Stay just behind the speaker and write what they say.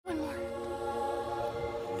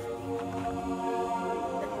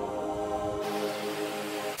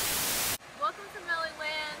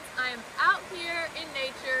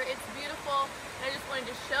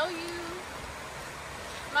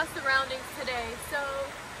today. So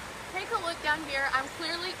take a look down here. I'm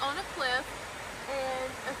clearly on a cliff and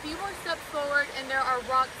a few more steps forward and there are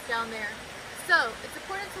rocks down there. So it's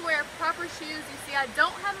important to wear proper shoes. You see, I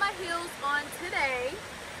don't have my heels on today,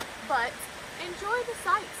 but enjoy the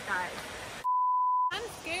sights, guys. Kind of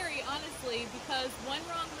scary, honestly, because one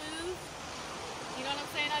wrong move, you know what I'm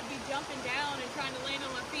saying? I'd be jumping down and trying to land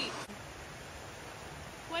on my feet.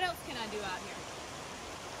 What else can I do out here?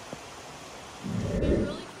 Be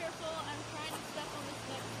really careful. I'm trying to step on this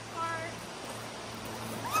next part.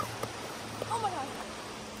 Oh my gosh.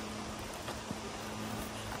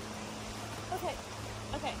 Okay,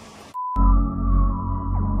 okay.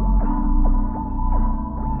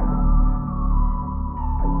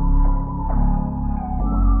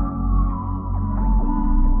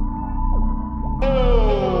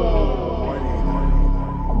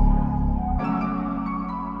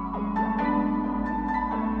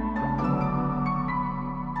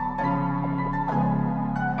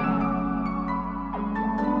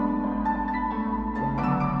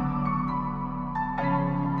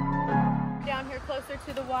 Closer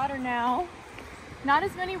to the water now. Not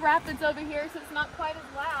as many rapids over here, so it's not quite as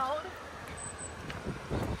loud,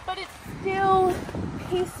 but it's still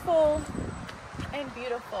peaceful and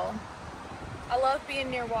beautiful. I love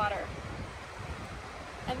being near water.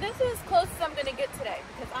 And this is as close as I'm going to get today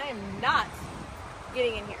because I am not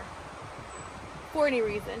getting in here for any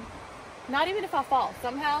reason. Not even if I fall.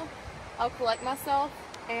 Somehow I'll collect myself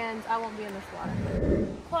and I won't be in this water.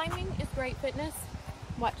 Climbing is great fitness.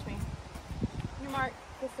 Watch me. Your mark,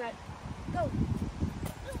 get set, go.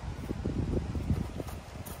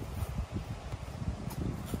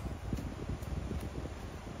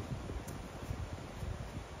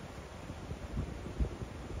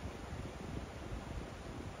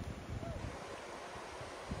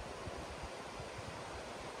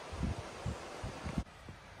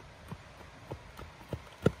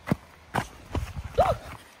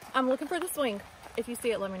 I'm looking for the swing. If you see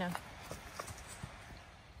it, let me know.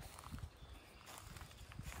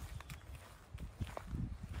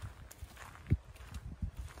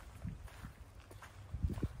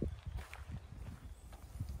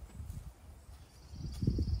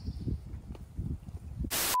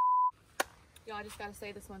 I just gotta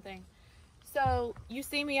say this one thing. So you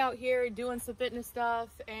see me out here doing some fitness stuff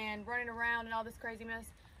and running around and all this crazy mess.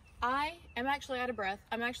 I am actually out of breath.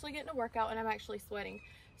 I'm actually getting a workout and I'm actually sweating.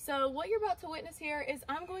 So what you're about to witness here is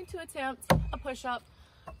I'm going to attempt a push-up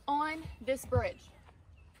on this bridge.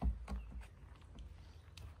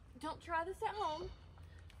 Don't try this at home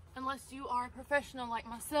unless you are a professional like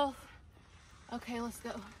myself. Okay, let's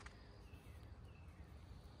go.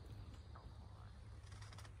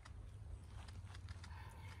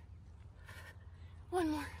 One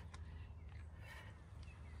more.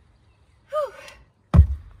 Whew.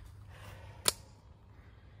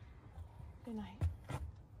 Good night.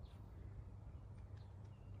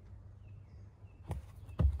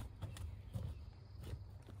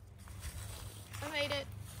 I made it.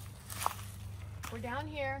 We're down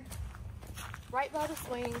here, right by the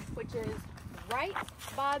swing, which is right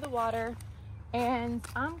by the water, and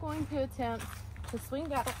I'm going to attempt to swing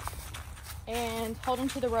back and hold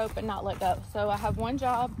onto the rope and not let go. So I have one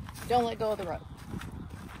job, don't let go of the rope.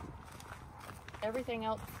 Everything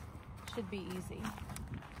else should be easy.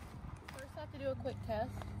 First I have to do a quick test.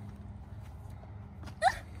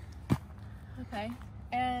 Okay,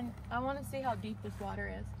 and I want to see how deep this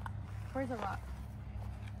water is. Where's the rock?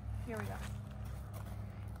 Here we go.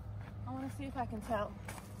 I want to see if I can tell.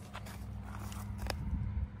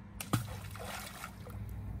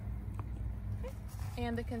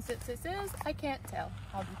 And the consensus is I can't tell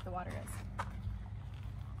how deep the water is.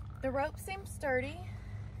 The rope seems sturdy,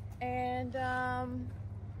 and I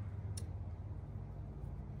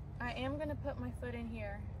am going to put my foot in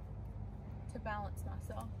here to balance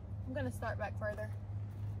myself. I'm going to start back further.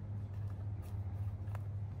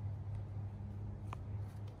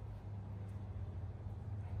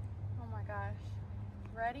 Oh my gosh.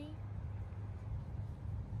 Ready?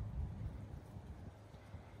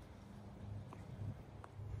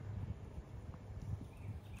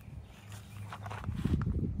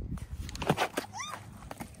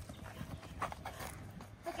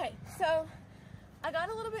 So I got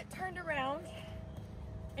a little bit turned around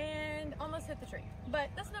and almost hit the tree, but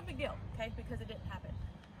that's no big deal, okay, because it didn't happen.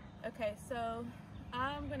 Okay, so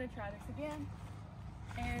I'm gonna try this again,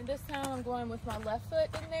 and this time I'm going with my left foot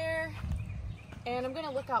in there, and I'm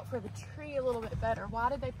gonna look out for the tree a little bit better. Why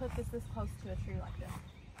did they put this close to a tree like this?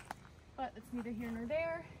 But it's neither here nor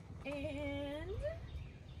there, and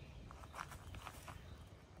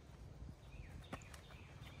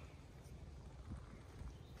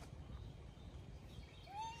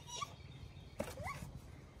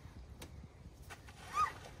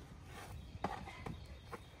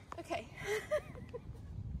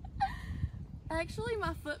Actually,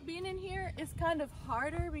 my foot being in here is kind of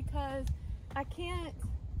harder because I can't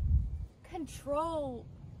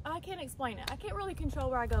explain it. I can't really control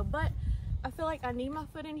where I go, but I feel like I need my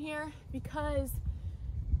foot in here because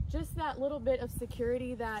just that little bit of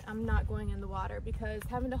security that I'm not going in the water, because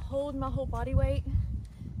having to hold my whole body weight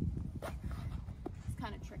is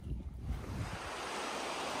kind of tricky.